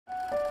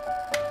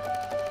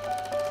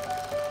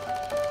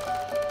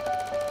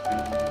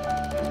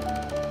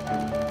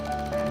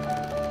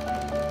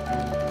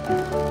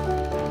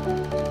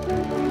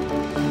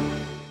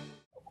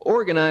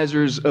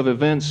organizers of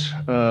events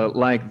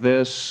like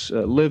this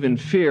live in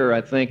fear,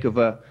 I think, of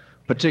a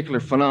particular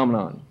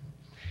phenomenon,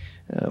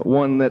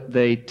 one that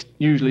they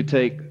usually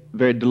take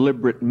very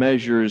deliberate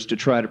measures to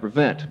try to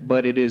prevent,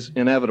 but it is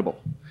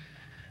inevitable.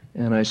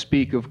 And I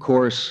speak, of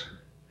course,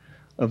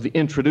 of the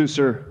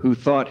introducer who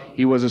thought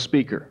he was a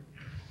speaker.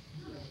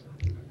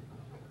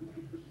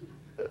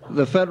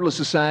 The Federalist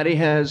Society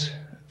has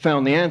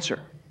found the answer.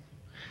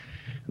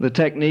 The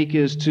technique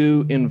is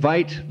to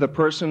invite the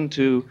person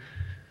to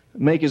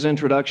make his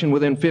introduction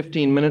within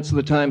 15 minutes of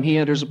the time he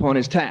enters upon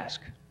his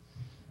task.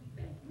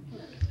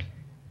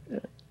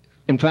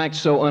 In fact,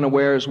 so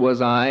unawares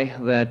was I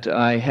that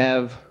I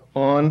have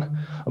on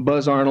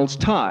Buzz Arnold's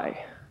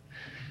tie,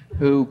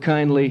 who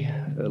kindly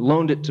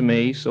loaned it to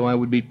me so I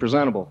would be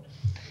presentable.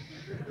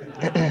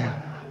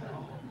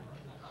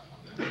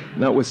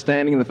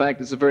 Notwithstanding the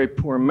fact it's a very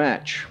poor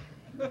match.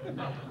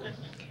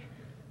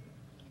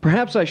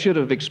 Perhaps I should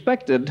have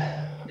expected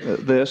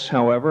this,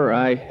 however.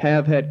 I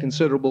have had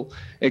considerable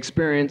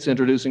experience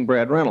introducing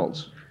Brad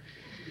Reynolds.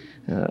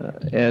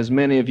 As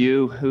many of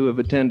you who have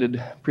attended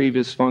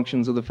previous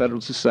functions of the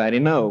Federalist Society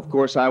know, of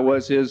course, I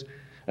was his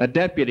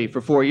deputy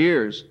for 4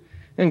 years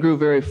and grew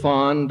very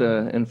fond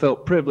and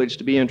felt privileged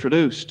to be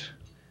introduced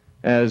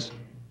as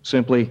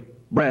simply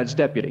Brad's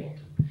deputy.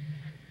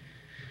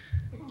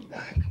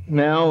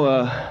 Now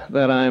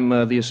that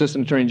I'm the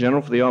Assistant Attorney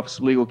General for the Office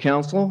of Legal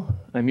Counsel,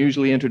 I'm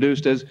usually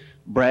introduced as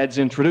Brad's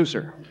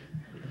introducer.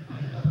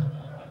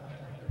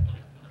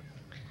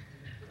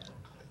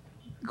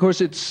 Of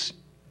course, it's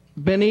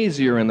been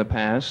easier in the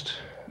past.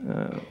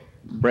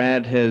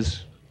 Brad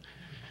has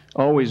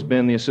always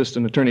been the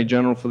Assistant Attorney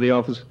General for the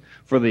Office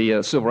for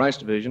the Civil Rights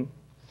Division,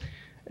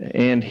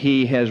 and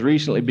he has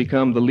recently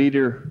become the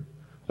leader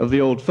of the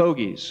old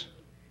fogies.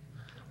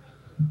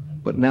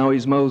 But now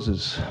he's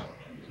Moses.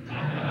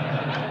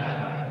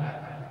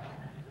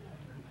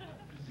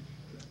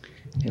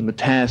 And the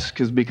task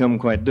has become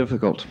quite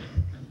difficult.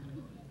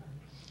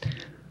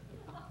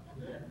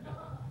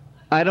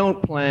 I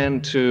don't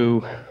plan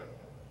to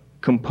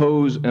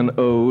compose an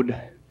ode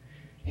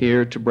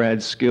here to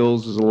Brad's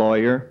skills as a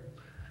lawyer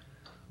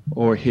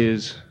or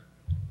his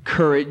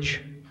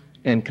courage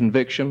and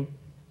conviction.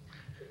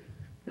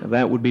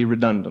 That would be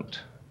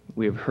redundant.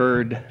 We have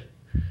heard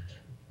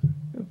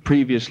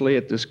previously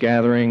at this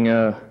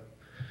gathering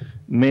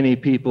many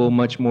people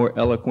much more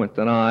eloquent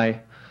than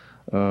I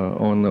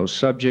on those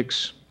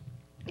subjects.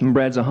 And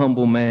Brad's a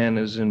humble man,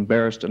 is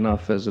embarrassed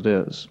enough as it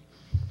is.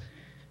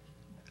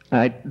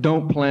 I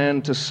don't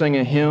plan to sing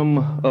a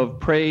hymn of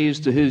praise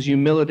to his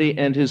humility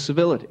and his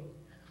civility,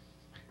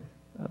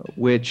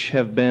 which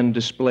have been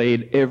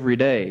displayed every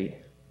day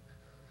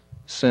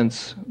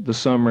since the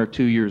summer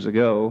 2 years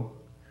ago,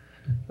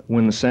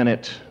 when the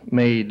Senate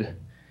made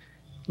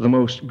the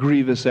most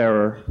grievous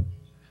error,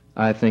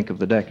 I think, of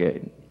the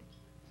decade.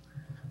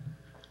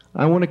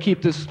 I want to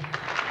keep this...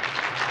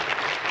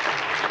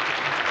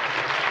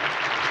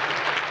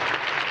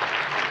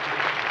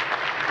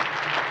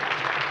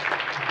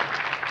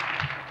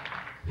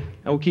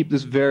 I will keep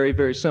this very,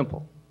 very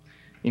simple,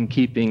 in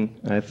keeping,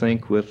 I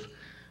think, with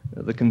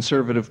the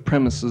conservative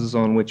premises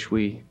on which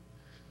we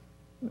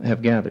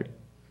have gathered.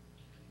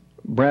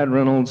 Brad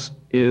Reynolds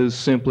is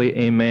simply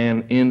a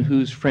man in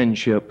whose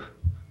friendship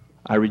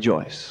I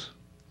rejoice.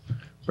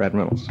 Brad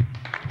Reynolds.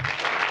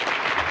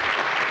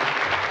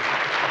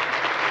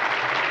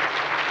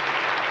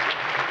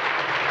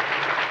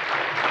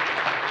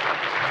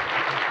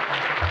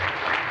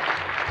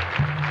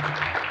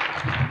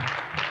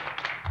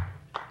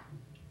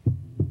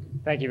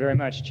 Thank you very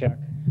much, Chuck.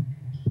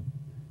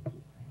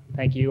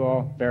 Thank you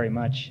all very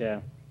much.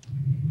 I'm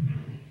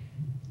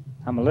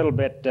a little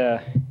bit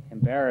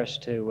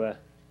embarrassed to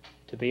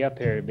be up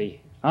here, to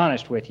be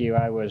honest with you.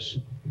 I was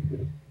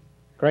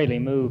greatly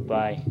moved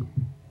by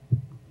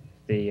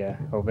the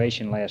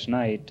ovation last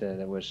night.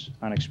 That was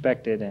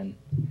unexpected and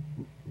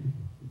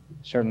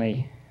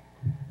certainly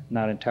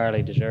not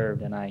entirely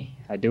deserved, and I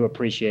do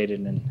appreciate it,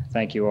 and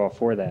thank you all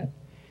for that.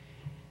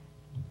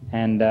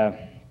 And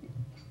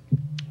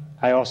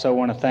I also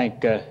want to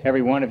thank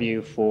every one of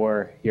you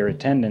for your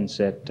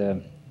attendance at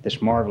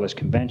this marvelous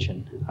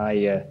convention.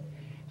 I've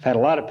had a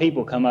lot of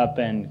people come up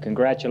and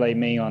congratulate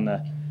me on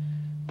the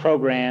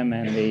program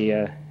and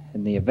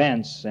the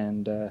events,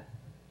 and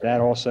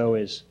that also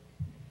is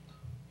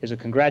a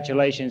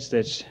congratulations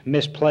that's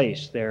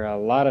misplaced. There are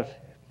a lot of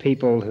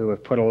people who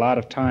have put a lot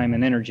of time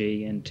and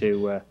energy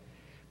into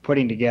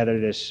putting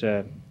together this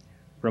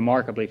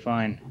remarkably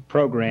fine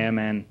program,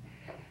 and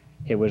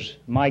it was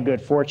my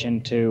good fortune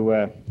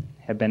to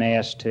have been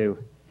asked to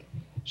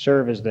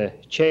serve as the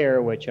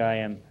chair, which I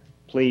am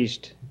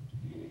pleased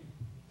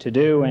to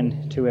do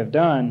and to have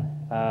done,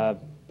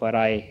 but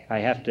I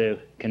have to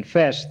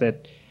confess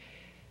that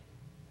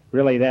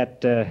really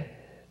that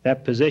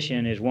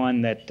position is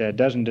one that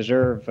doesn't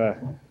deserve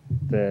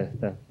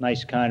the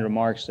nice kind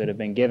remarks that have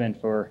been given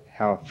for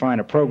how fine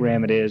a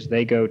program it is.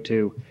 They go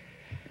to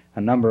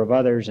a number of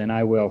others, and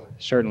I will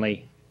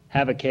certainly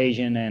have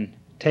occasion and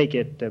take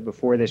it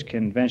before this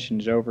convention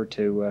is over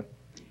to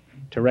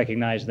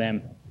recognize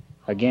them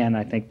again,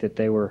 I think that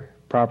they were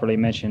properly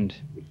mentioned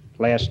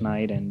last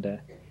night, and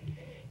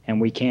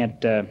we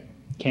can't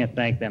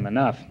thank them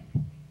enough.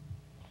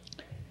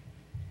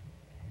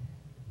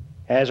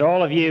 As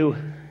all of you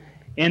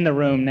in the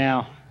room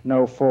now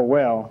know full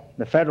well,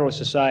 the Federalist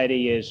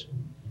Society is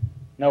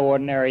no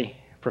ordinary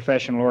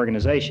professional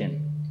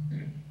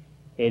organization.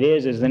 It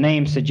is, as the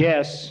name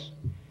suggests,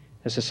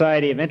 a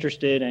society of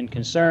interested and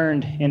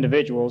concerned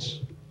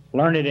individuals,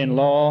 learned in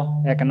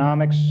law,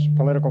 economics,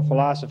 political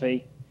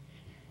philosophy,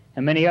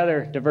 and many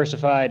other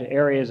diversified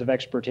areas of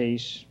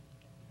expertise,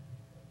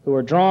 who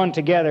are drawn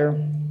together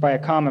by a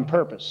common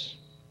purpose.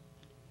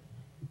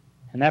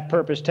 And that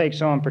purpose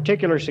takes on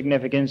particular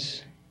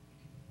significance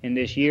in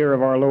this year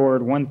of our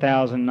Lord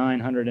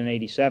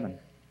 1987.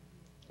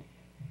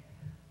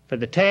 For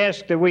the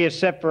task that we have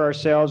set for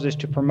ourselves is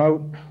to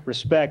promote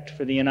respect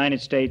for the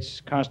United States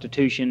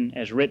Constitution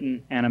as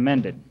written and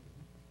amended,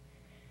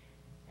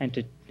 and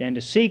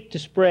to seek to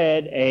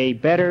spread a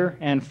better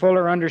and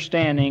fuller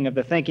understanding of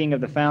the thinking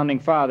of the Founding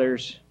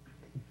Fathers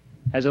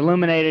as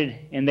illuminated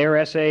in their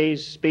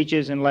essays,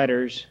 speeches, and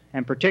letters,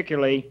 and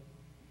particularly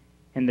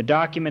in the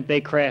document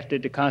they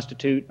crafted to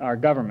constitute our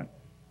government.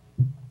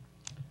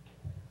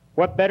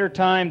 What better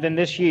time than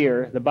this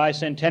year, the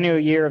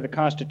bicentennial year of the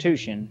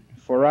Constitution,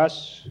 for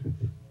us,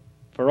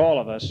 for all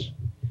of us,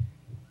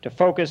 to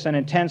focus an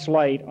intense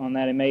light on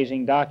that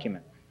amazing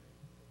document.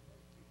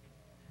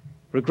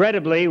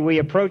 Regrettably, we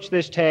approach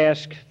this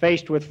task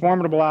faced with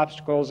formidable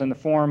obstacles in the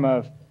form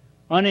of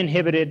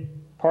uninhibited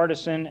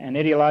partisan and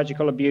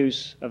ideological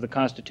abuse of the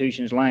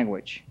Constitution's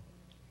language.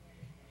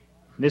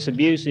 This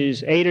abuse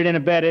is aided and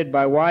abetted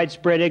by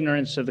widespread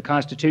ignorance of the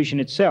Constitution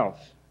itself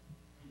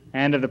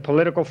and of the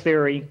political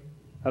theory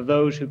of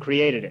those who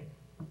created it.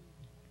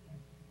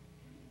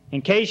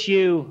 In case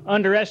you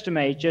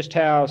underestimate just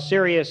how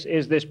serious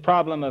is this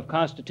problem of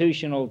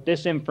constitutional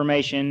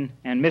disinformation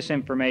and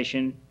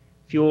misinformation,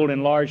 fueled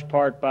in large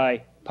part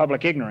by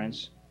public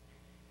ignorance,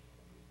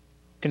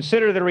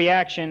 consider the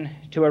reaction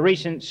to a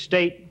recent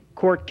state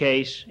court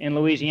case in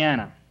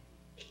Louisiana.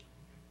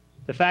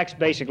 The facts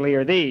basically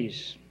are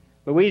these.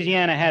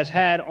 Louisiana has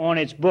had on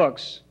its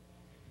books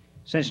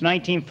since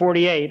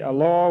 1948 a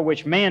law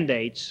which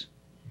mandates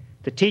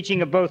the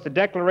teaching of both the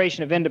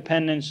Declaration of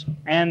Independence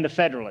and the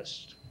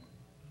Federalist.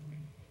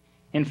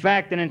 In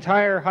fact, an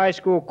entire high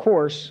school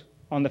course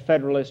on the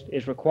Federalist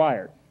is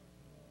required.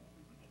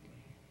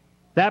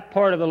 That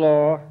part of the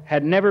law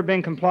had never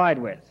been complied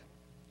with.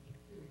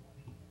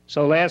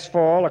 So last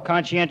fall, a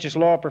conscientious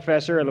law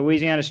professor at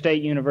Louisiana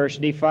State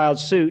University filed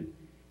suit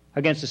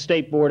against the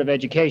State Board of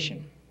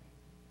Education.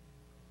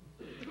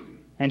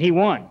 And he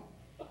won.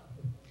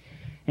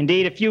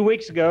 Indeed, a few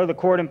weeks ago, the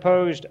court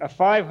imposed a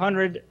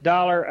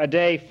 $500 a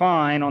day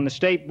fine on the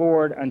State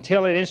Board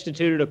until it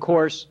instituted a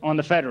course on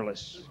the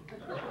Federalists.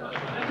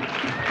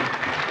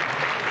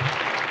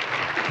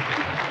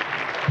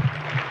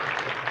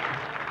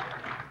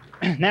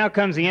 Now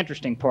comes the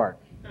interesting part.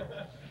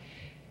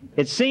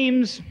 It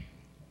seems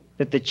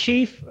that the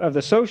chief of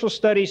the Social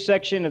Studies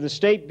section of the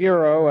State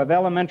Bureau of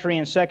Elementary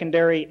and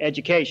Secondary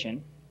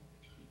Education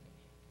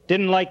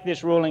didn't like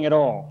this ruling at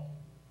all.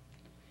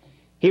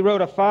 He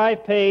wrote a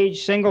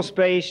 5-page,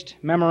 single-spaced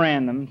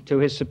memorandum to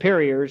his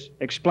superiors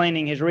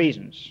explaining his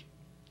reasons.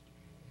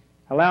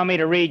 Allow me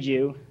to read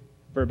you,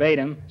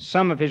 verbatim,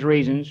 some of his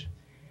reasons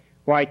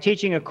why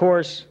teaching a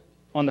course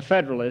on the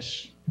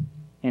Federalists,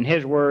 in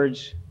his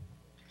words,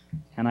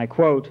 and I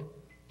quote,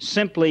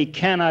 simply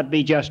cannot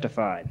be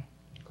justified,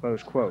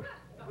 close quote.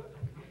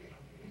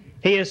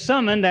 He has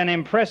summoned an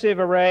impressive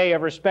array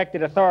of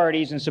respected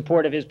authorities in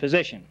support of his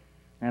position,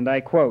 and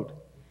I quote,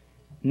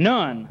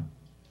 none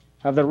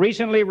of the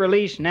recently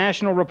released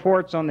national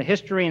reports on the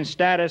history and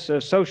status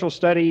of social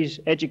studies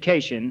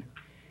education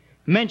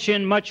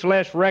mention, much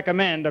less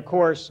recommend, a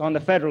course on the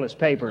Federalist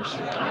Papers.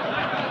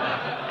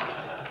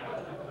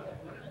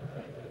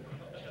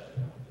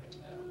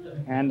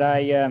 And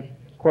I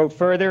quote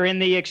further, in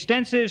the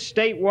extensive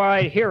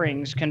statewide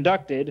hearings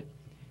conducted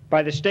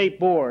by the State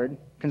Board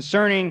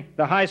concerning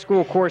the high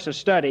school course of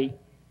study,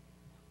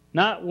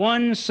 not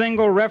one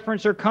single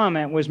reference or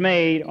comment was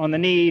made on the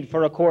need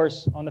for a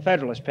course on the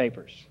Federalist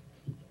Papers.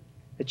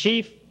 The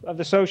chief of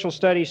the Social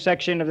Studies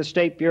section of the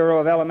State Bureau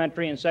of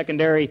Elementary and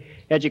Secondary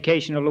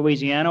Education of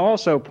Louisiana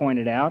also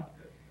pointed out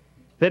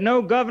that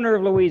no governor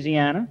of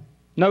Louisiana,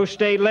 no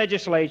state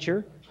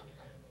legislature,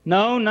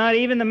 no, not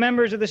even the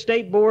members of the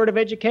State Board of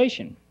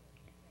Education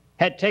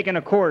had taken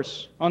a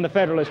course on the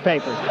Federalist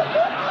Papers.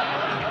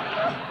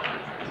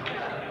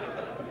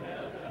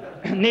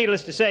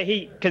 Needless to say,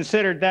 he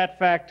considered that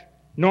fact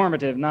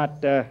normative,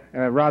 not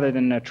rather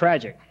than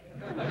tragic.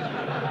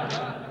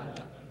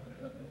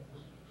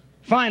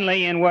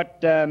 Finally, in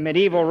what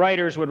medieval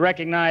writers would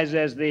recognize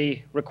as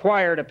the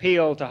required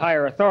appeal to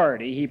higher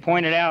authority, he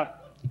pointed out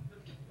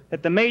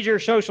that the major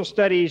social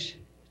studies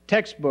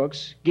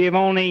textbooks give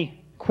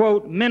only,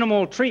 quote,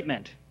 minimal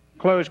treatment,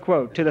 close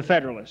quote, to the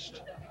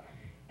Federalist.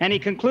 And he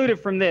concluded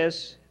from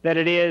this that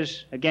it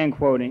is, again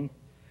quoting,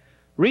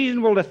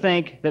 reasonable to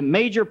think that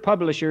major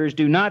publishers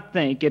do not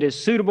think it is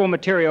suitable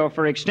material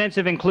for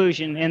extensive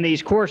inclusion in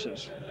these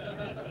courses.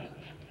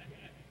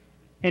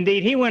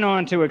 Indeed, he went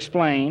on to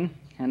explain,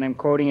 and I'm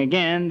quoting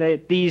again,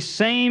 that these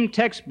same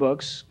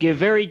textbooks give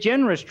very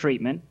generous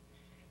treatment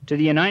to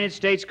the United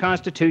States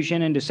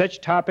Constitution and to such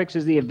topics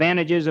as the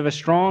advantages of a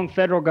strong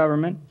federal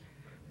government,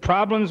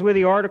 problems with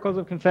the Articles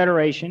of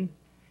Confederation,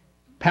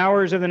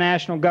 powers of the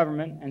national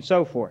government, and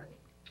so forth.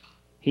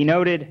 He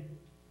noted,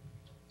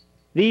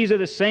 these are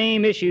the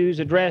same issues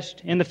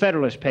addressed in the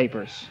Federalist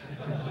Papers.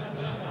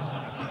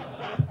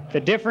 The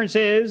difference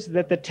is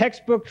that the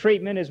textbook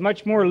treatment is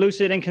much more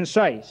lucid and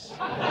concise.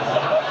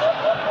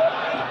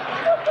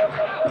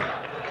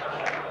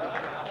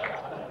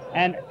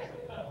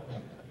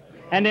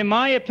 And in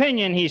my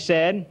opinion, he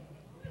said,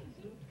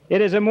 it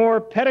is a more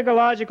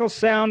pedagogical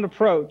sound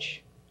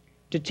approach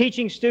to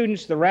teaching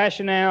students the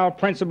rationale,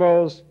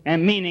 principles,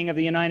 and meaning of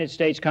the United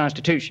States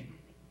Constitution.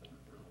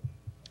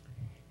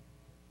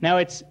 Now,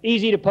 it's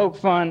easy to poke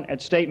fun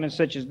at statements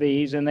such as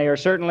these, and they are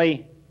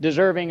certainly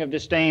deserving of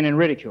disdain and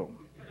ridicule.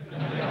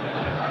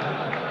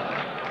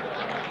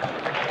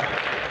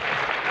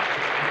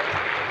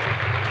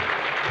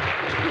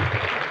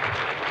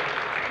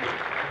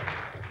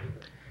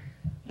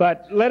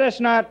 But let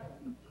us not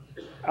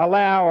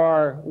allow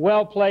our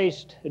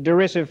well-placed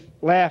derisive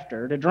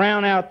laughter to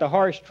drown out the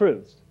harsh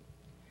truth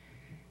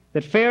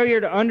that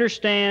failure to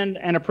understand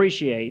and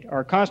appreciate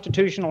our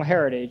constitutional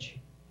heritage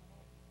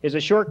is a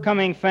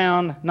shortcoming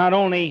found not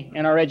only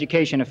in our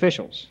education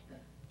officials.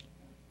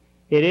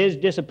 It is,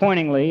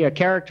 disappointingly, a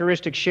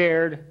characteristic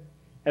shared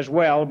as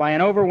well by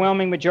an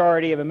overwhelming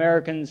majority of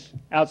Americans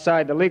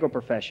outside the legal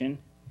profession,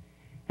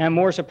 and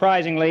more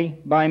surprisingly,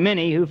 by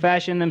many who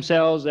fashion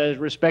themselves as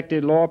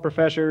respected law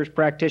professors,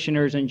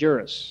 practitioners, and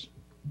jurists.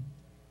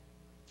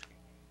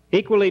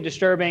 Equally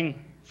disturbing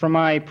from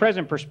my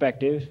present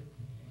perspective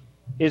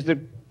is the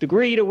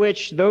degree to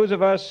which those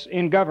of us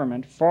in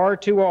government far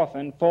too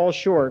often fall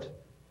short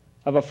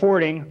of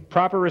affording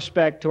proper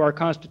respect to our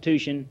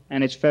Constitution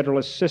and its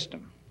Federalist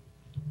system.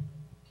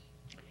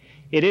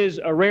 It is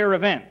a rare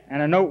event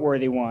and a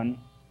noteworthy one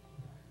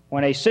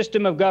when a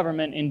system of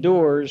government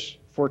endures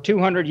for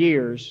 200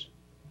 years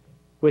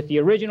with the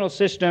original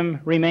system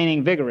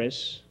remaining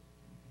vigorous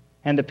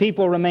and the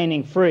people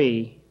remaining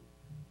free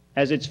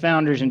as its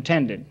founders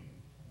intended.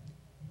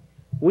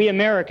 We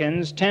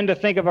Americans tend to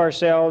think of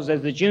ourselves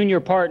as the junior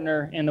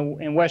partner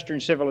in Western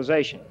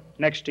civilization,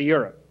 next to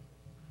Europe.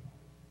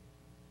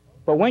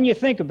 But when you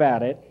think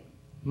about it,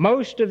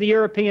 most of the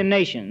European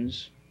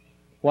nations,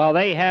 while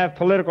they have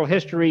political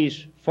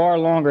histories far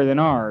longer than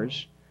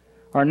ours,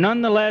 are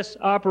nonetheless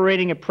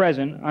operating at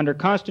present under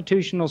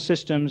constitutional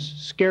systems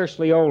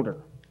scarcely older,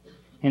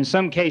 in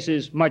some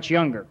cases much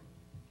younger.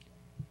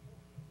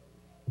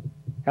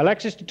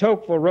 Alexis de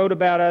Tocqueville wrote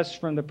about us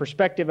from the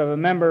perspective of a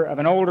member of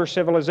an older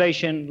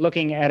civilization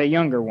looking at a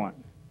younger one.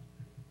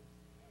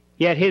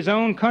 Yet his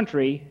own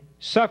country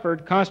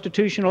suffered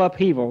constitutional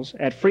upheavals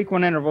at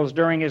frequent intervals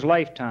during his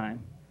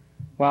lifetime,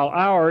 while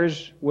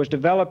ours was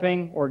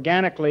developing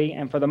organically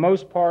and for the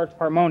most part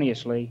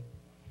harmoniously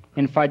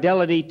in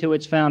fidelity to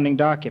its founding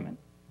document.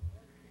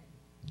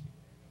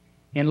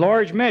 In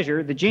large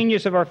measure, the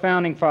genius of our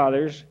founding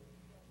fathers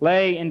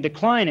lay in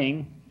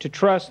declining to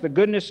trust the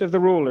goodness of the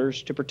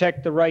rulers to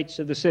protect the rights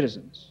of the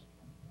citizens.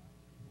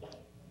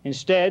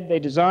 Instead, they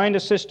designed a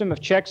system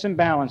of checks and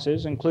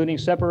balances, including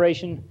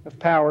separation of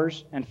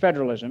powers and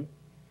federalism,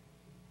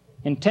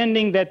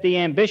 intending that the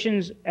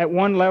ambitions at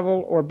one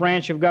level or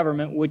branch of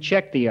government would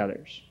check the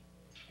others,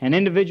 and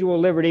individual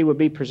liberty would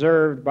be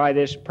preserved by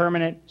this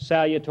permanent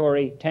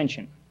salutary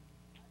tension.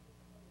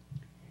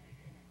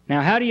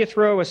 Now, how do you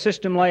throw a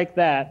system like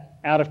that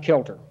out of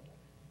kilter?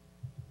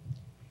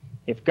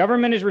 If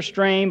government is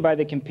restrained by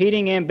the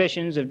competing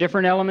ambitions of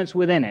different elements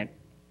within it,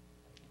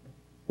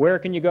 where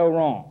can you go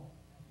wrong?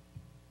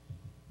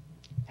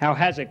 How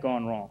has it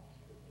gone wrong?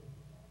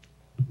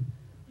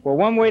 Well,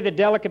 one way the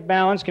delicate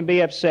balance can be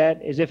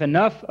upset is if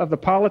enough of the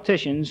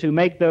politicians who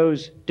make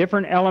those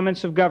different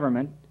elements of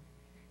government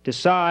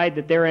decide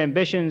that their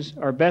ambitions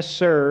are best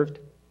served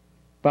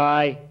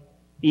by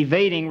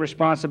evading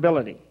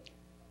responsibility.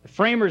 The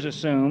framers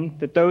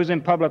assumed that those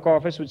in public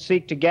office would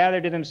seek to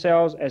gather to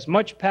themselves as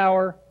much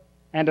power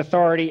and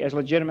authority as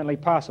legitimately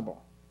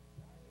possible.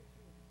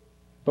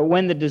 But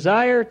when the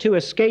desire to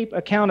escape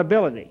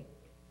accountability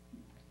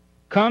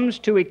comes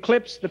to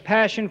eclipse the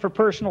passion for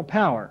personal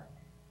power,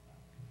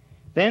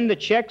 then the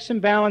checks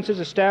and balances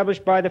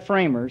established by the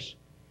framers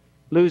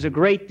lose a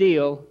great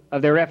deal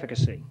of their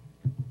efficacy.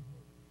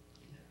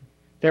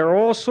 There are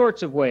all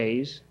sorts of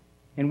ways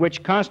in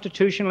which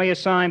constitutionally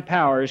assigned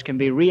powers can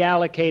be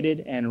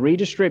reallocated and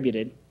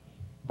redistributed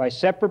by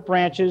separate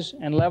branches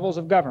and levels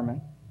of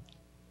government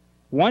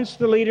once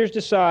the leaders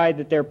decide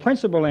that their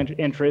principal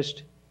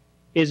interest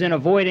is in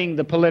avoiding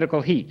the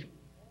political heat.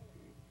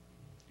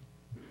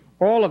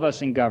 All of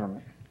us in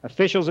government,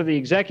 officials of the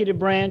executive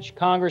branch,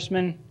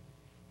 congressmen,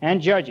 and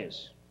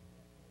judges,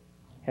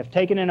 have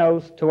taken an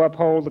oath to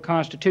uphold the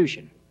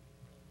Constitution.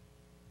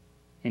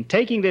 In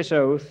taking this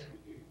oath,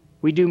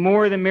 we do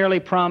more than merely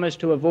promise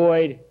to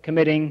avoid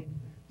committing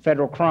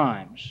federal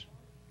crimes.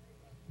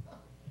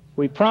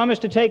 We promise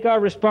to take our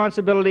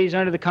responsibilities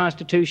under the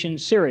Constitution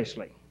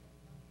seriously.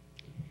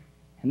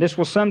 And this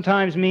will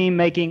sometimes mean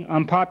making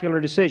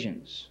unpopular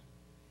decisions,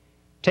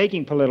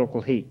 taking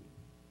political heat,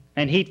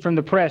 and heat from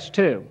the press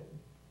too,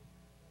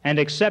 and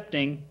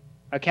accepting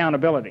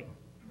accountability.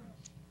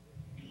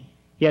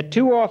 Yet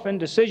too often,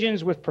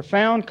 decisions with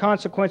profound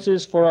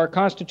consequences for our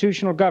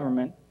constitutional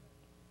government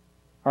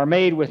are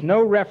made with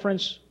no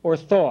reference or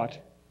thought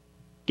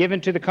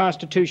given to the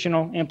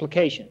constitutional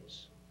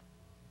implications.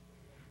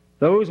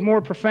 Those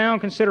more profound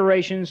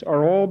considerations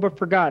are all but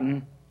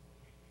forgotten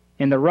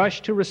in the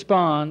rush to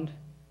respond,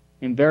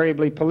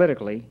 invariably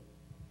politically,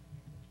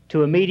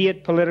 to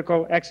immediate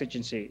political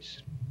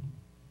exigencies.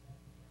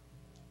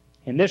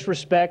 In this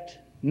respect,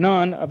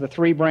 none of the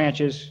three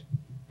branches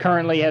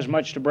currently has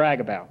much to brag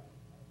about.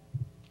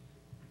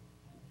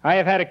 I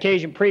have had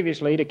occasion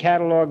previously to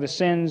catalog the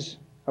sins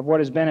of what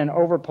has been an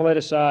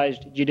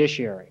over-politicized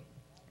judiciary,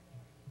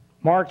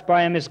 marked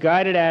by a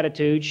misguided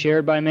attitude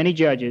shared by many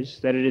judges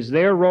that it is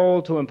their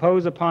role to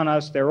impose upon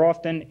us their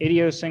often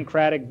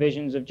idiosyncratic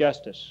visions of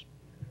justice.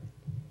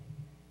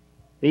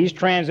 These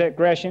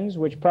transgressions,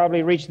 which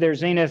probably reached their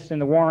zenith in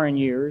the Warren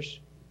years,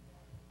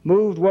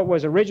 moved what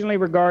was originally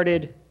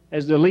regarded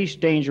as the least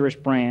dangerous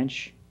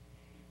branch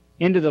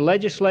into the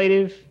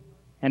legislative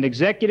and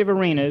executive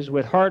arenas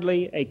with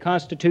hardly a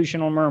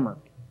constitutional murmur,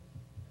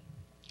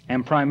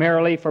 and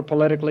primarily for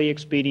politically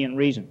expedient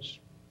reasons.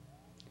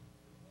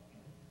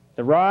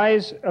 The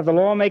rise of the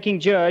lawmaking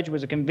judge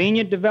was a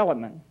convenient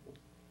development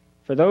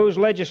for those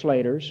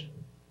legislators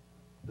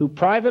who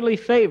privately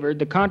favored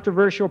the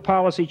controversial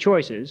policy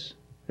choices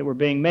that were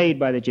being made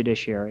by the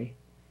judiciary,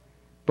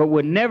 but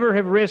would never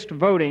have risked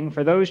voting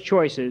for those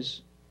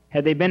choices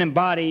had they been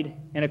embodied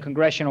in a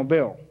congressional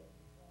bill.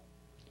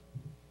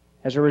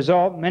 As a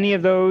result, many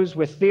of those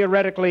with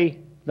theoretically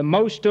the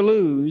most to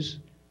lose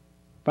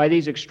by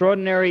these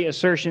extraordinary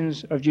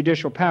assertions of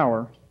judicial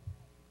power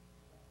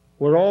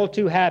were all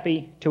too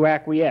happy to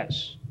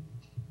acquiesce.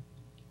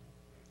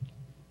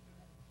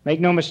 Make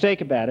no mistake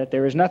about it,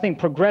 there is nothing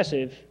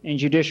progressive in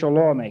judicial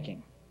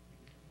lawmaking.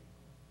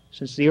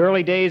 Since the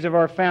early days of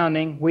our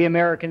founding, we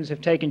Americans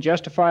have taken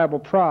justifiable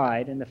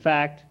pride in the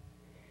fact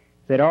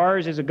that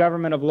ours is a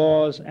government of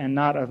laws and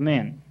not of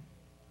men.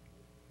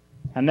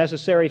 A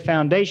necessary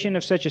foundation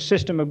of such a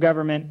system of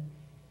government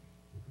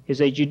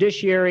is a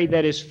judiciary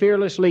that is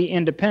fearlessly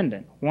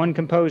independent, one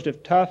composed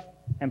of tough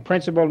and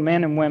principled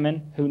men and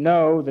women who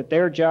know that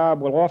their job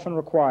will often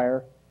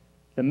require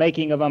the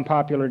making of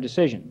unpopular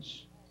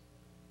decisions.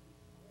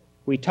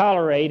 We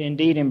tolerate,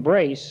 indeed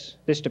embrace,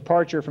 this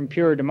departure from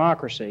pure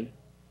democracy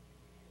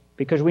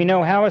because we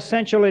know how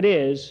essential it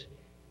is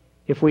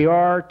if we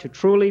are to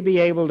truly be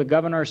able to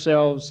govern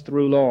ourselves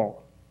through law.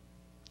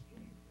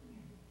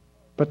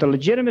 But the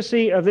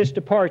legitimacy of this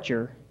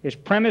departure is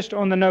premised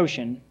on the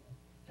notion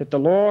that the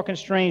law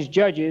constrains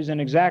judges in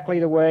exactly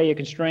the way it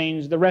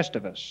constrains the rest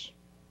of us.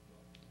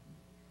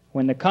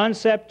 When the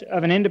concept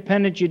of an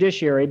independent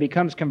judiciary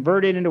becomes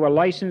converted into a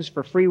license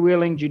for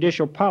freewheeling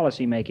judicial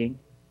policymaking,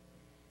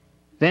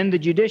 then the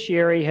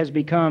judiciary has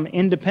become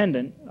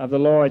independent of the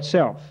law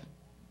itself.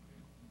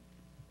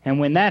 And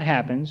when that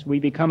happens, we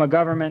become a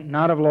government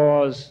not of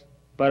laws,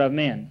 but of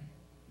men.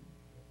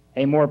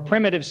 A more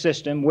primitive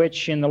system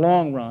which, in the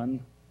long run,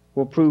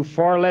 will prove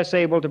far less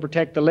able to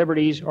protect the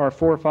liberties our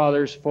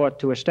forefathers fought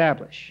to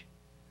establish.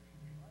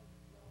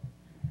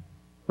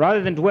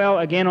 Rather than dwell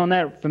again on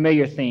that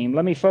familiar theme,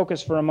 let me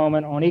focus for a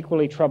moment on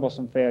equally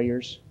troublesome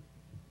failures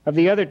of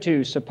the other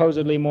two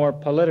supposedly more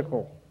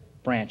political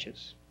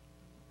branches.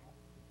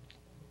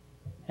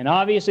 An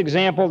obvious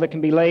example that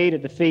can be laid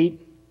at the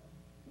feet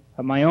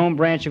of my own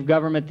branch of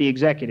government, the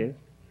executive,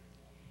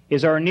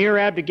 is our near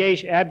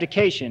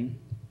abdication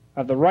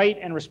of the right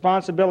and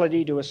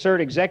responsibility to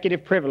assert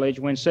executive privilege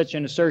when such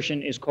an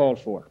assertion is called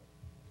for.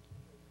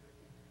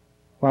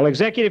 While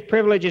executive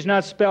privilege is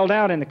not spelled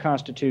out in the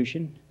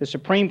Constitution, the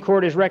Supreme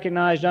Court has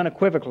recognized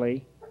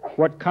unequivocally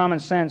what common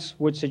sense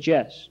would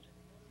suggest,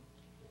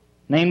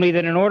 namely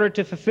that in order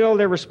to fulfill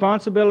their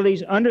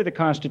responsibilities under the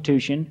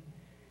Constitution,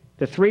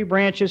 the three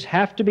branches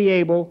have to be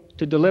able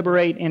to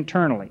deliberate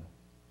internally,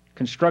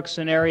 construct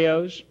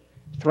scenarios,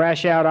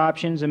 thrash out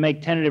options, and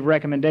make tentative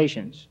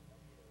recommendations,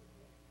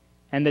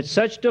 and that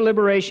such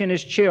deliberation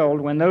is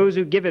chilled when those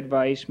who give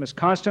advice must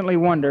constantly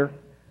wonder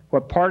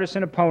what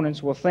partisan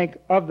opponents will think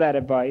of that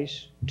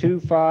advice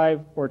 2,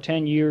 5, or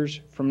 10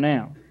 years from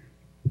now.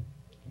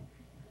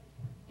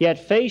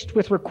 Yet faced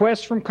with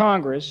requests from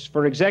Congress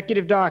for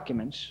executive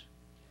documents,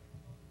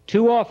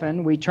 too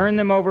often we turn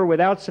them over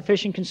without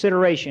sufficient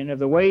consideration of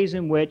the ways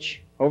in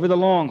which, over the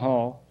long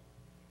haul,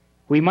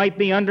 we might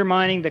be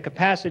undermining the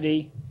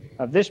capacity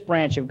of this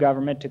branch of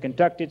government to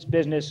conduct its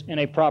business in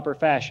a proper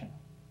fashion.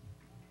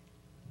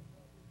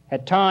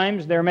 At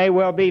times, there may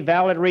well be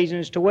valid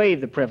reasons to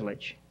waive the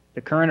privilege.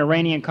 The current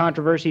Iranian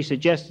controversy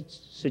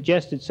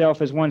suggests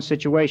itself as one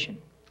situation.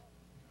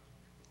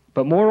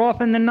 But more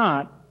often than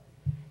not,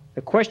 the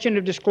The question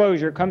of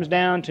disclosure comes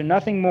down to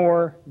nothing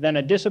more than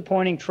a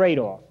disappointing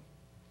trade-off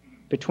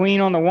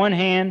between, on the one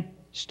hand,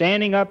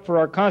 standing up for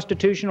our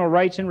constitutional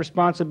rights and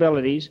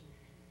responsibilities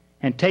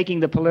and taking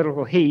the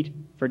political heat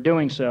for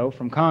doing so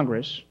from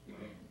Congress,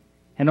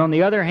 and on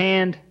the other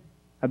hand,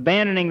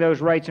 abandoning those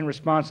rights and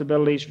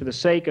responsibilities for the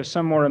sake of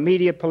some more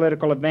immediate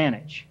political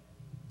advantage.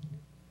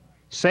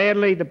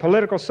 Sadly, the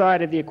political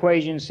side of the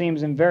equation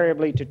seems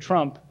invariably to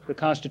trump the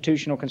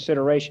constitutional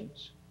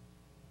considerations.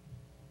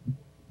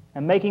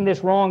 And making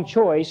this wrong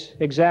choice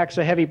exacts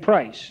a heavy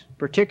price,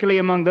 particularly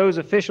among those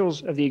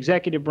officials of the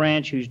executive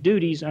branch whose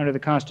duties under the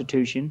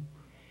Constitution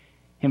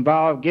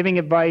involve giving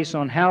advice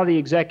on how the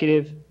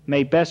executive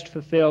may best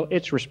fulfill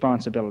its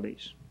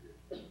responsibilities.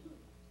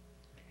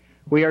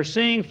 We are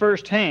seeing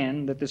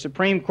firsthand that the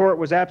Supreme Court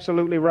was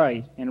absolutely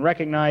right in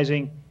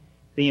recognizing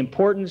the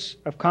importance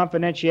of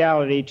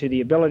confidentiality to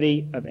the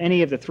ability of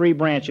any of the three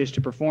branches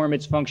to perform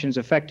its functions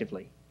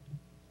effectively.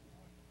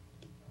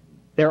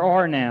 There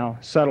are now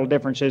subtle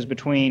differences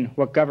between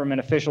what government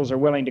officials are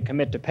willing to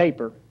commit to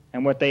paper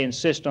and what they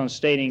insist on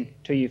stating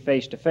to you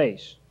face to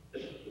face,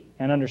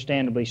 and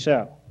understandably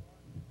so.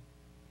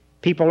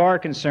 People are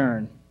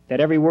concerned that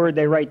every word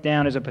they write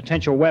down is a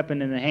potential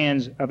weapon in the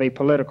hands of a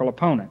political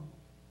opponent.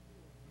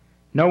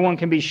 No one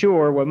can be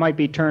sure what might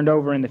be turned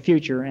over in the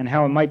future and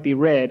how it might be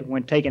read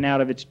when taken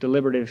out of its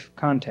deliberative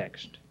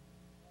context.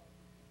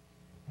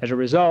 As a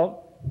result,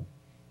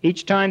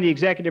 each time the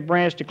executive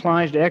branch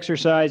declines to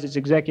exercise its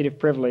executive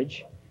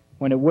privilege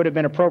when it would have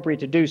been appropriate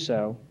to do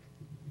so,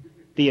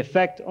 the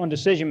effect on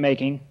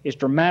decision-making is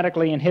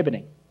dramatically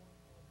inhibiting.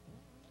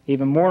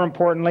 Even more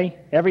importantly,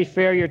 every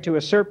failure to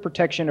assert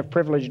protection of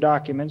privileged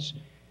documents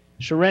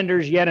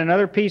surrenders yet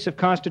another piece of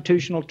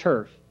constitutional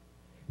turf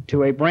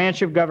to a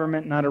branch of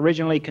government not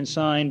originally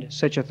consigned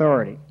such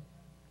authority.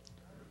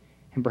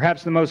 And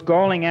perhaps the most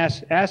galling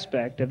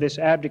aspect of this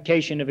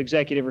abdication of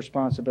executive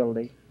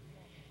responsibility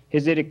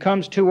is that it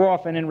comes too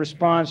often in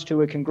response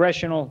to a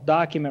congressional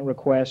document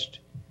request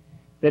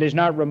that is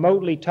not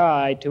remotely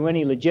tied to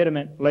any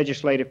legitimate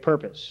legislative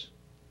purpose.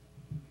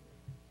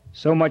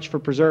 So much for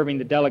preserving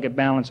the delicate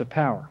balance of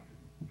power.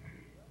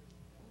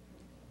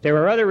 There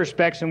are other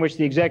respects in which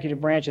the executive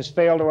branch has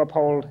failed to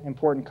uphold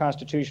important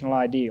constitutional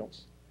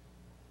ideals.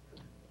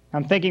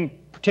 I'm thinking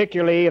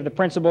particularly of the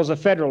principles of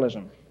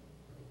federalism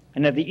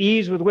and of the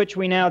ease with which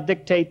we now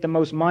dictate the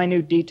most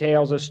minute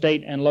details of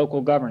state and local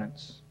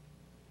governance.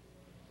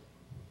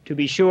 To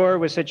be sure,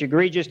 with such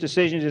egregious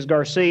decisions as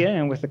Garcia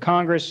and with the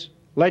Congress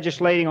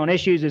legislating on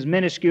issues as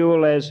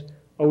minuscule as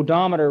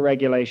odometer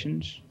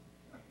regulations,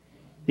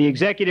 the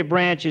executive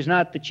branch is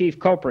not the chief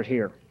culprit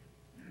here.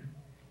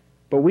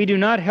 But we do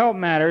not help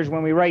matters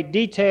when we write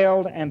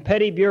detailed and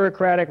petty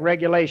bureaucratic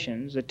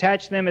regulations,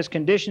 attach them as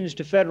conditions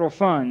to federal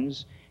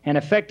funds, and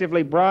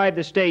effectively bribe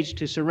the states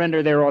to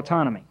surrender their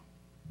autonomy.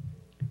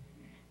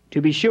 To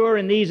be sure,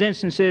 in these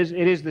instances,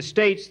 it is the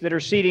states that are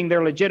ceding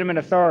their legitimate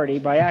authority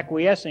by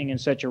acquiescing in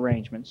such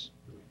arrangements,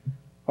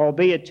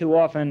 albeit too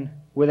often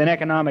with an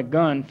economic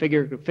gun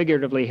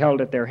figuratively held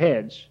at their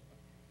heads.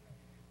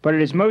 But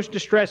it is most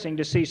distressing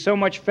to see so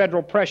much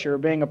federal pressure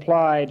being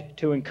applied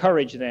to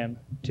encourage them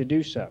to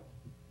do so.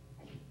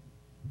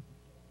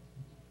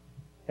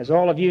 As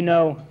all of you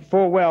know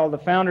full well, the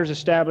founders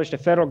established a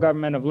federal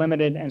government of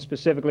limited and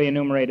specifically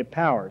enumerated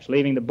powers,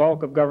 leaving the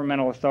bulk of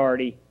governmental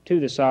authority to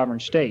the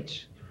sovereign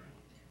states.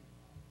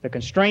 The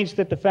constraints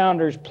that the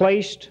founders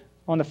placed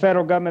on the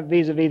federal government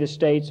vis-a-vis the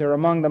states are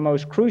among the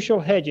most crucial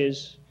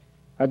hedges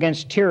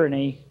against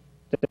tyranny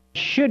that it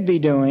should be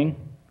doing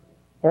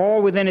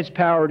all within its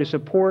power to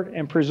support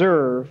and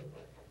preserve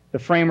the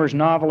framers'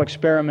 novel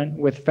experiment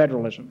with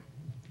federalism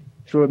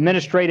through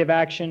administrative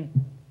action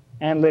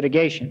and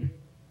litigation.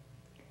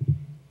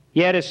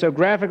 Yet, as so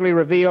graphically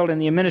revealed in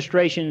the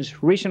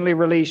administration's recently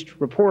released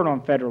report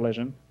on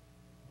federalism,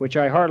 which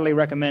I heartily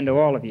recommend to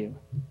all of you,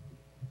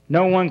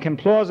 no one can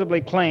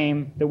plausibly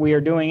claim that we are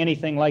doing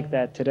anything like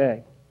that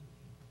today.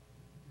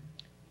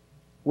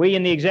 We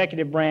in the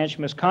executive branch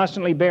must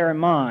constantly bear in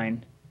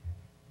mind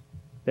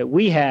that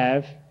we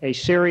have a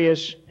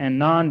serious and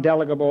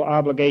non-delegable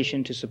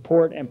obligation to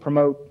support and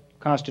promote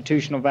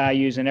constitutional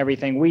values in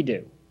everything we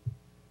do.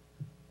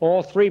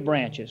 All three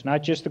branches,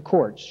 not just the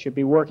courts, should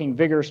be working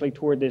vigorously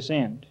toward this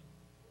end.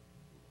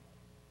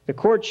 The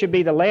courts should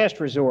be the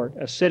last resort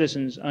of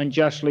citizens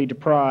unjustly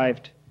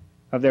deprived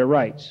of their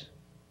rights,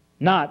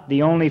 not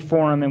the only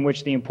forum in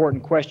which the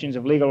important questions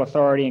of legal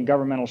authority and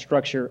governmental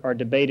structure are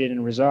debated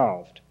and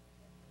resolved.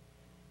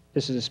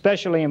 This is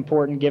especially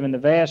important given the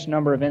vast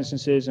number of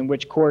instances in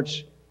which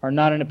courts are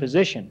not in a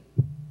position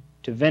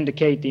to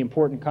vindicate the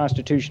important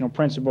constitutional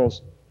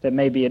principles that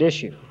may be at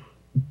issue,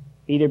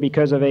 either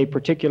because a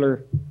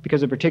particular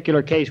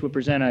case would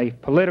present a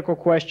political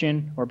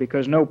question, or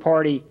because no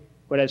party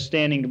would have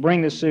standing to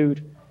bring the suit,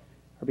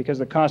 or because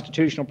the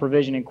constitutional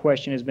provision in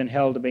question has been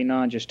held to be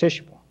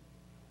non-justiciable.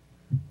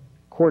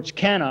 Courts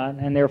cannot,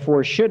 and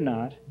therefore should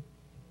not,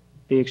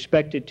 be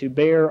expected to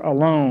bear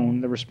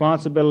alone the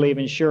responsibility of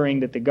ensuring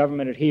that the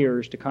government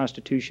adheres to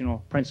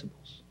constitutional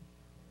principles.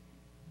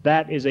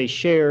 That is a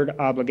shared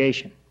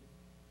obligation.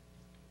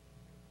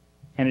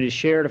 and it is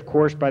shared, of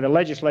course, by the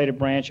legislative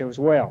branch as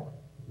well.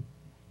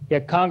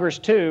 Yet Congress,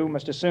 too,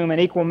 must assume an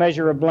equal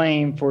measure of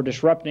blame for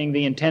disrupting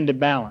the intended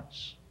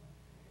balance.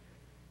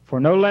 For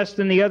no less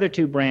than the other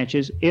two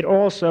branches, it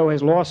also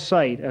has lost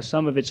sight of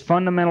some of its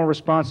fundamental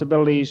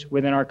responsibilities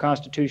within our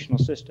constitutional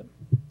system.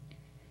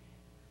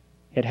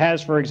 It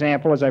has, for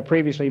example, as I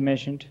previously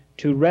mentioned,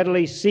 too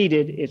readily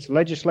ceded its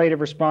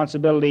legislative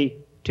responsibility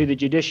to the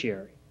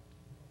judiciary,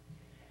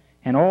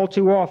 and all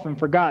too often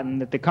forgotten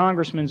that the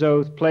congressman's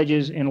oath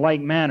pledges in like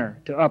manner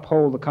to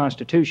uphold the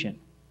Constitution,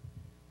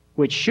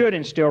 which should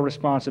instill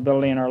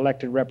responsibility in our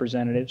elected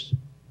representatives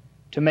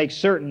to make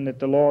certain that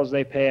the laws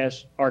they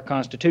pass are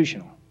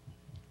constitutional.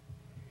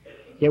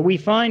 Yet we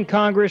find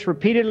Congress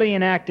repeatedly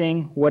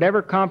enacting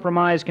whatever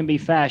compromise can be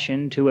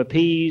fashioned to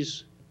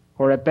appease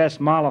or at best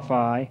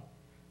mollify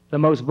the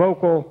most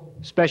vocal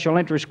special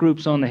interest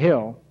groups on the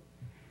Hill,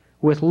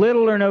 with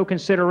little or no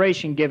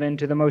consideration given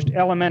to the most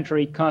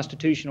elementary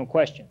constitutional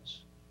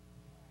questions.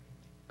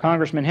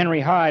 Congressman Henry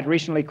Hyde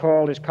recently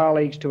called his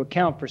colleagues to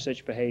account for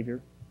such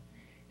behavior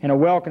in a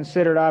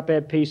well-considered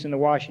op-ed piece in the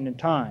Washington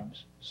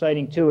Times,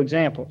 citing two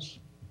examples.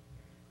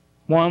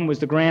 One was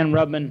the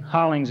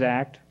Gramm-Rudman-Hollings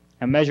Act,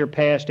 a measure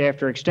passed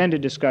after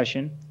extended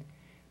discussion,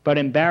 but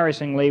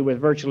embarrassingly with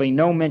virtually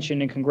no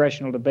mention in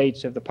congressional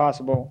debates of the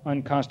possible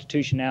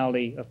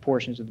unconstitutionality of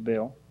portions of the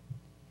bill.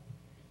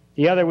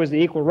 The other was the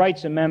Equal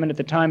Rights Amendment at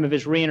the time of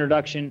its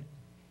reintroduction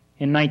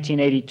in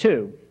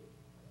 1982,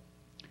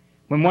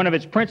 when one of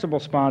its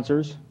principal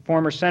sponsors,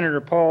 former Senator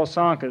Paul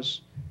Tsonkas,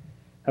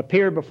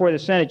 appeared before the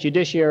Senate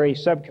Judiciary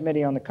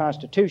Subcommittee on the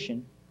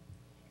Constitution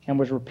and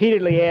was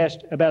repeatedly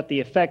asked about the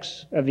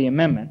effects of the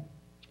amendment.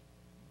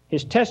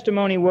 His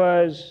testimony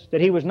was that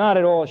he was not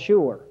at all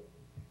sure,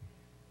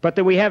 but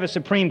that we have a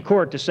Supreme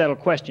Court to settle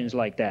questions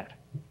like that.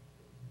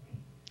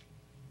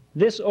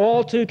 This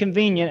all too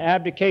convenient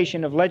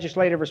abdication of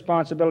legislative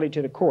responsibility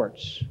to the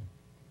courts,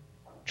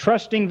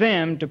 trusting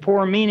them to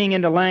pour meaning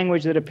into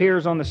language that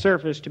appears on the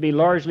surface to be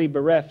largely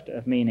bereft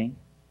of meaning,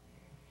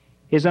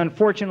 is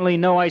unfortunately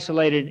no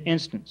isolated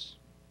instance.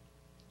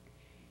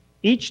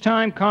 Each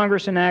time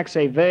Congress enacts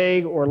a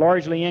vague or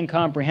largely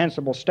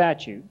incomprehensible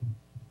statute,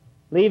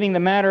 leaving the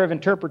matter of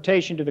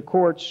interpretation to the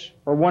courts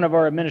or one of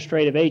our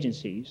administrative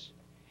agencies,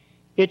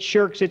 it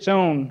shirks its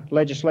own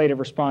legislative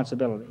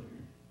responsibility.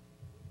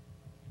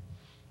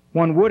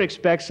 One would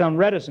expect some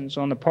reticence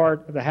on the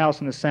part of the House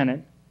and the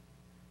Senate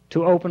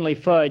to openly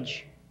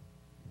fudge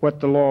what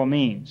the law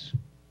means.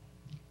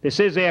 This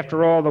is,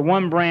 after all, the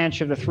one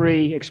branch of the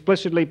three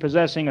explicitly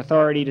possessing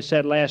authority to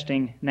set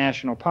lasting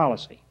national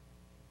policy.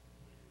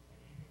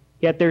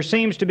 Yet there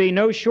seems to be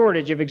no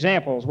shortage of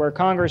examples where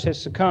Congress has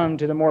succumbed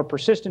to the more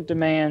persistent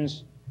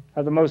demands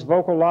of the most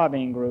vocal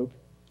lobbying group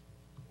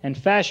and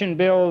fashioned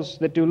bills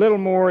that do little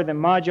more than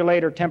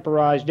modulate or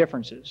temporize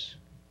differences.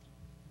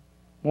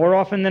 More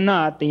often than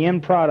not, the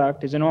end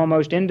product is an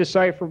almost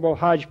indecipherable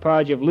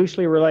hodgepodge of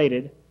loosely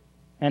related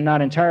and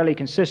not entirely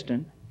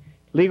consistent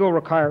legal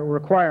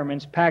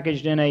requirements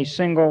packaged in a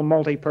single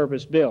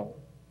multi-purpose bill.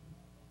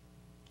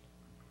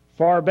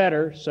 Far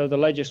better, so the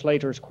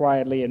legislators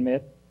quietly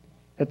admit,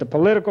 that the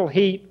political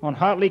heat on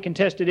hotly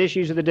contested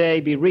issues of the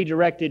day be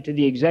redirected to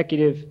the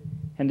executive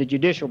and the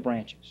judicial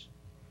branches,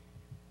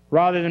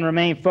 rather than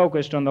remain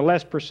focused on the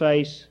less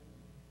precise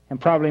and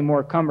probably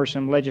more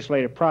cumbersome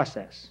legislative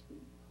process.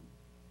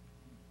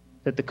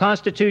 That the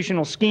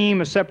constitutional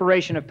scheme of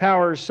separation of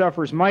powers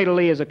suffers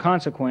mightily as a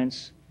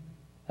consequence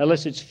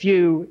elicits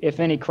few, if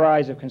any,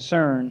 cries of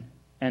concern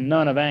and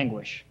none of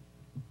anguish.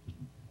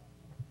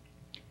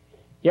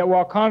 Yet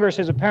while Congress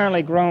has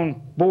apparently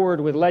grown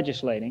bored with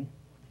legislating,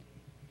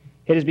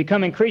 it has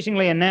become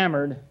increasingly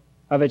enamored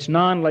of its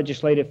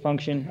non-legislative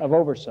function of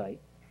oversight.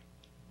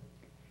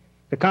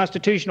 The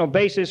constitutional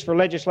basis for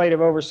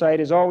legislative oversight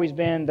has always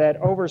been that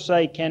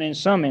oversight can, in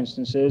some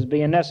instances,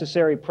 be a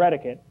necessary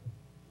predicate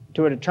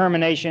to a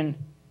determination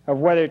of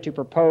whether to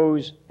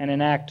propose and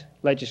enact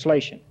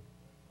legislation.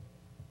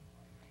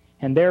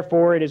 And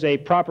therefore, it is a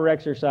proper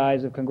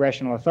exercise of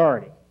congressional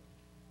authority.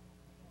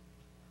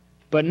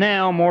 But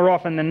now, more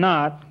often than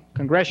not,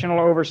 congressional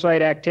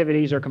oversight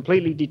activities are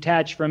completely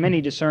detached from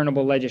any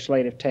discernible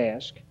legislative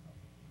task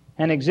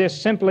and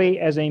exist simply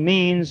as a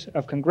means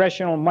of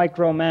congressional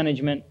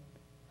micromanagement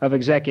of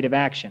executive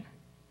action.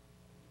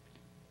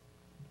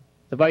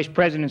 The Vice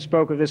President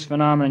spoke of this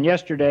phenomenon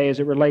yesterday as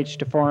it relates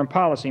to foreign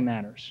policy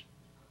matters.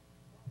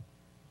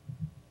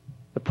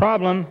 The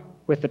problem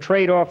with the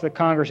trade-off that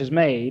Congress has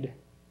made,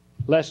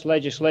 less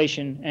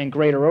legislation and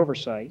greater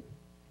oversight,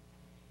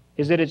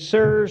 is that it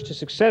serves to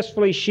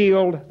successfully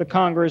shield the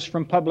Congress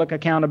from public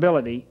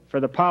accountability for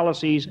the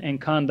policies and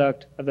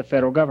conduct of the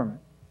federal government.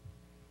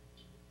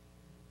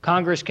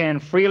 Congress can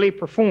freely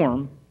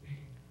perform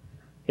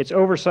its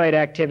oversight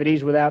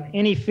activities without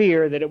any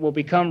fear that it will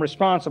become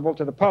responsible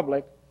to the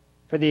public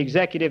for the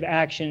executive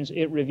actions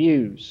it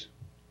reviews.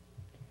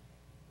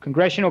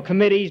 Congressional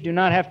committees do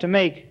not have to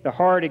make the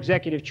hard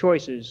executive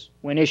choices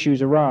when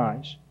issues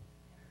arise.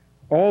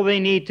 All they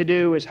need to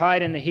do is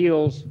hide in the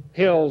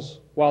hills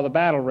while the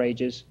battle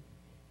rages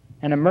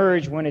and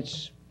emerge when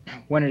it's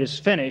when it is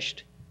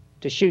finished,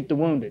 to shoot the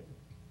wounded.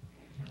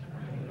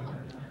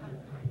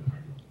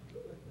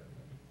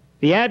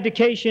 The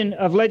abdication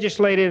of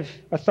legislative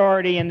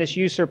authority and this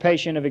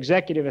usurpation of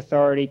executive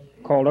authority,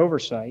 called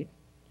oversight,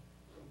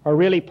 are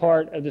really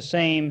part of the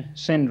same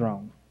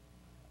syndrome: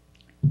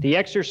 the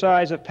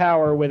exercise of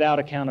power without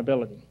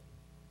accountability.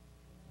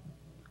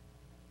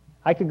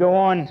 I could go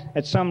on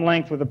at some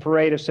length with a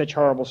parade of such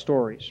horrible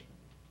stories,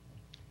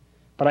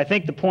 but I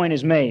think the point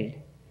is made.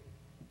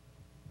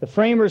 The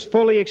framers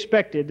fully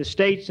expected the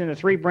states and the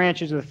three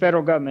branches of the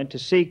federal government to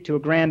seek to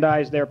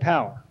aggrandize their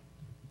power,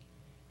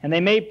 and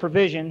they made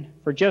provision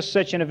for just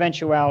such an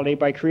eventuality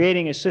by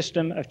creating a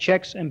system of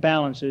checks and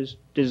balances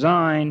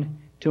designed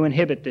to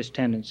inhibit this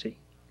tendency.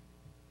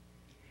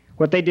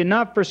 What they did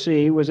not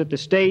foresee was that the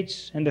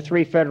states and the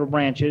three federal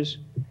branches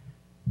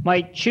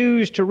might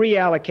choose to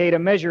reallocate a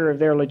measure of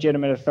their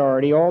legitimate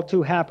authority all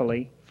too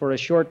happily for a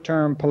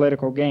short-term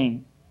political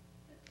gain.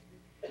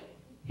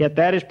 Yet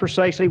that is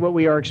precisely what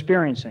we are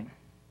experiencing,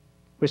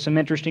 with some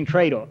interesting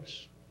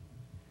trade-offs.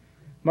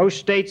 Most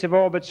states have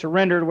all but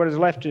surrendered what is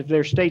left of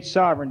their state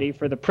sovereignty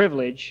for the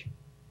privilege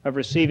of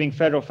receiving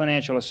federal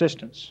financial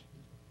assistance.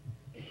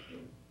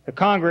 The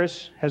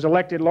Congress has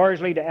elected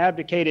largely to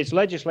abdicate its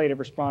legislative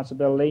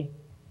responsibility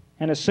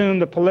and assume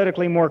the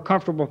politically more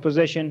comfortable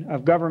position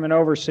of government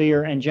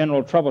overseer and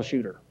general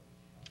troubleshooter.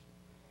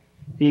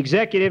 The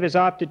executive has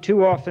opted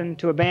too often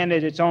to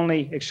abandon its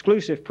only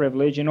exclusive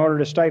privilege in order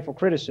to stifle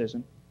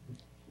criticism,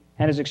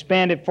 and has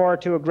expanded far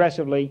too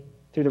aggressively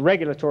through the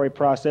regulatory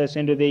process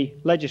into the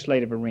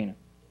legislative arena.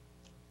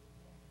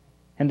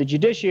 And the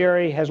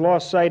judiciary has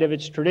lost sight of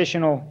its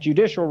traditional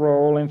judicial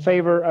role in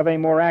favor of a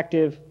more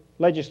active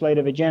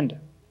legislative agenda.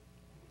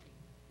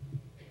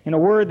 In a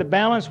word, the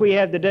balance we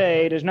have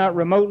today does not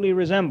remotely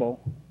resemble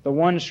the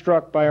one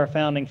struck by our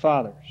founding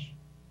fathers.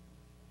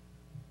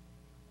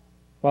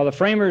 While the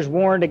framers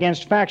warned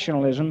against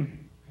factionalism,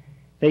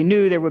 they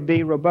knew there would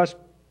be robust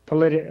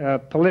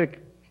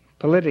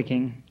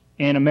politicking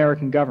in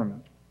American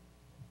government.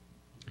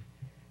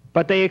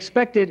 But they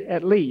expected,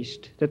 at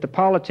least, that the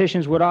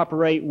politicians would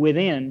operate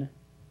within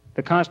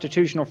the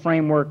constitutional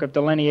framework of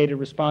delineated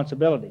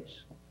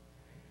responsibilities,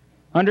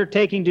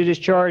 undertaking to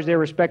discharge their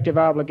respective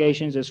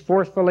obligations as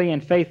forthfully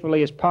and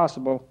faithfully as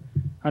possible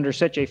under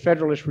such a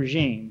federalist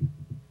regime,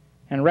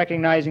 and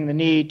recognizing the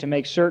need to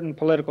make certain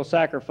political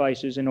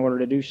sacrifices in order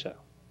to do so.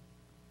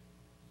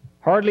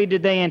 Hardly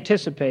did they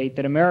anticipate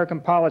that American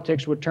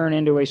politics would turn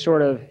into a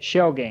sort of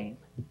shell game,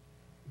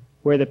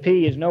 where the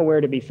pea is nowhere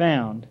to be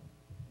found,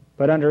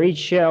 but under each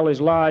shell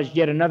is lodged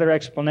yet another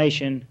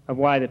explanation of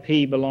why the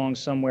pea belongs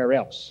somewhere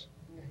else.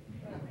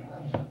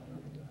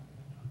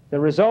 The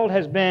result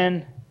has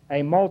been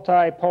a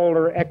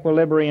multipolar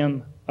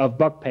equilibrium of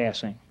buck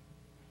passing,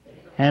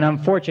 and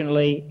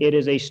unfortunately, it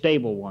is a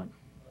stable one.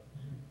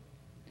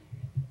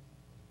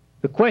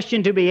 The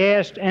question to be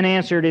asked and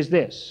answered is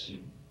this: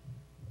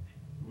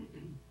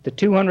 the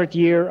 200th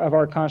year of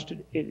our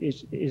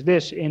is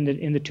this in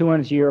the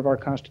 200th year of our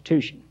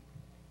Constitution?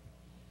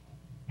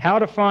 How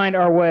to find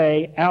our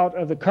way out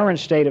of the current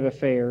state of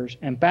affairs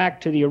and back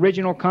to the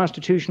original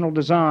constitutional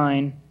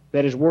design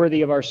that is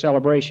worthy of our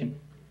celebration.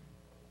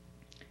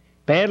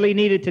 Badly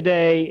needed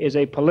today is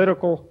a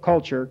political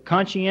culture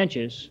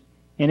conscientious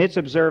in its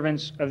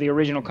observance of the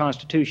original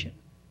Constitution.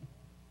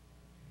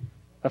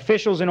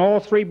 Officials in all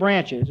three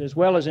branches, as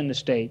well as in the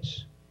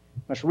states,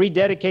 must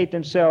rededicate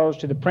themselves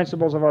to the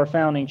principles of our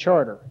founding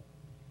charter,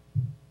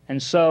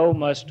 and so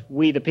must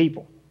we the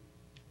people.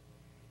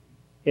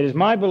 It is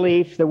my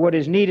belief that what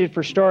is needed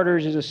for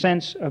starters is a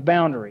sense of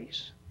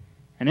boundaries,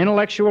 an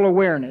intellectual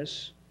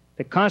awareness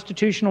that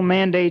constitutional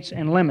mandates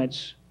and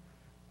limits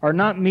are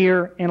not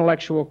mere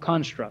intellectual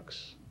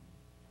constructs.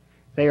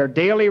 They are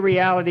daily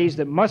realities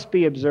that must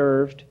be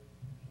observed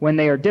when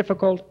they are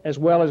difficult as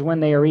well as when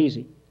they are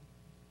easy.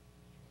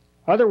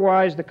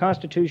 Otherwise, the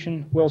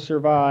Constitution will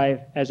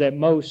survive as at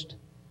most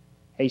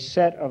a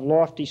set of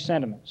lofty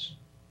sentiments,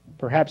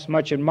 perhaps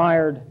much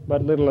admired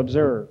but little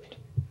observed.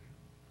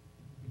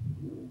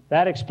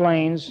 That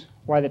explains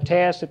why the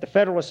task that the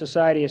Federalist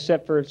Society has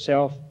set for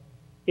itself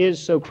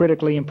is so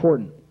critically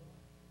important.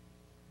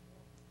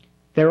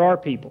 There are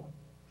people,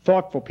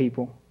 thoughtful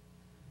people,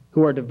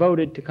 who are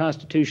devoted to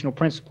constitutional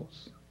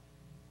principles.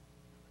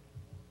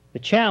 The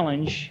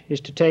challenge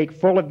is to take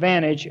full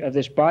advantage of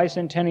this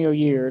bicentennial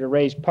year to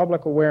raise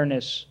public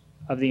awareness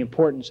of the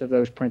importance of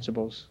those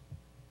principles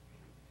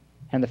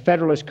and the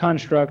Federalist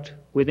construct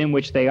within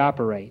which they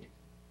operate,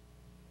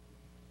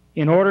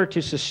 in order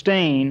to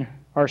sustain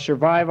our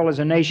survival as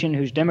a nation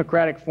whose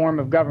democratic form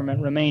of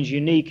government remains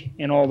unique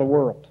in all the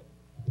world.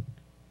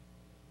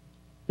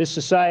 This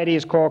society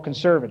is called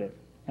conservative,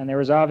 and there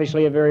is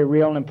obviously a very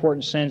real and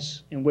important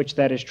sense in which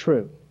that is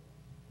true.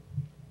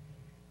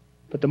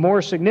 But the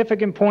more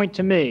significant point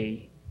to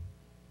me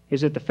is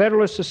that the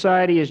Federalist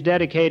Society is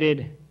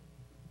dedicated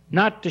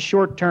not to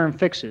short-term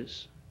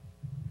fixes,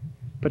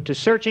 but to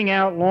searching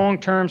out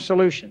long-term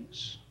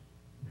solutions,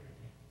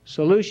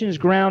 solutions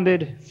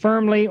grounded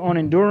firmly on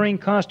enduring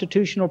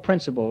constitutional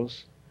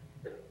principles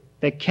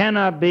that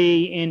cannot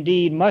be,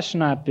 indeed must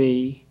not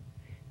be,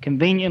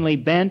 conveniently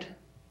bent,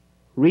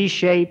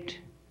 reshaped,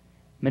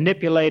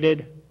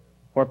 manipulated,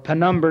 or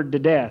penumbered to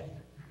death.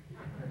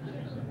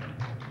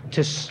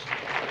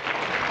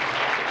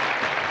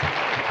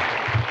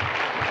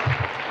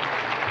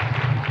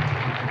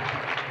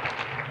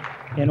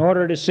 In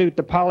order to suit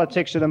the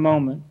politics of the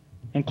moment,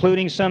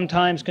 including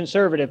sometimes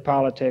conservative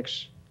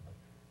politics,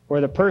 or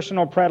the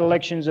personal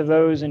predilections of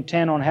those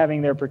intent on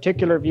having their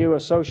particular view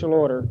of social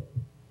order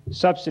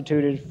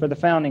substituted for the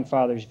Founding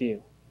Fathers'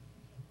 view.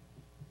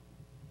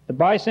 The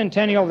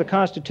bicentennial of the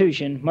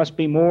Constitution must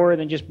be more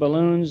than just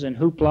balloons and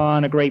hoopla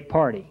and a great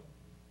party.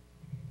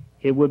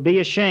 It would be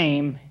a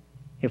shame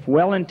if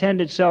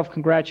well-intended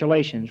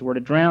self-congratulations were to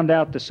drown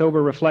out the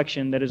sober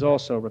reflection that is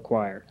also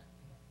required.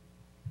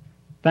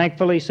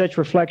 Thankfully, such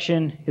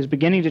reflection is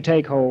beginning to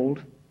take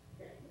hold,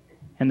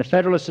 and the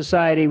Federalist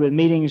Society, with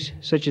meetings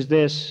such as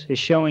this, is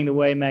showing the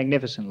way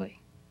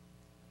magnificently.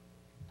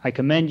 I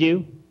commend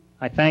you,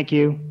 I thank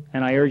you,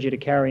 and I urge you to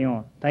carry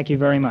on. Thank you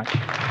very much.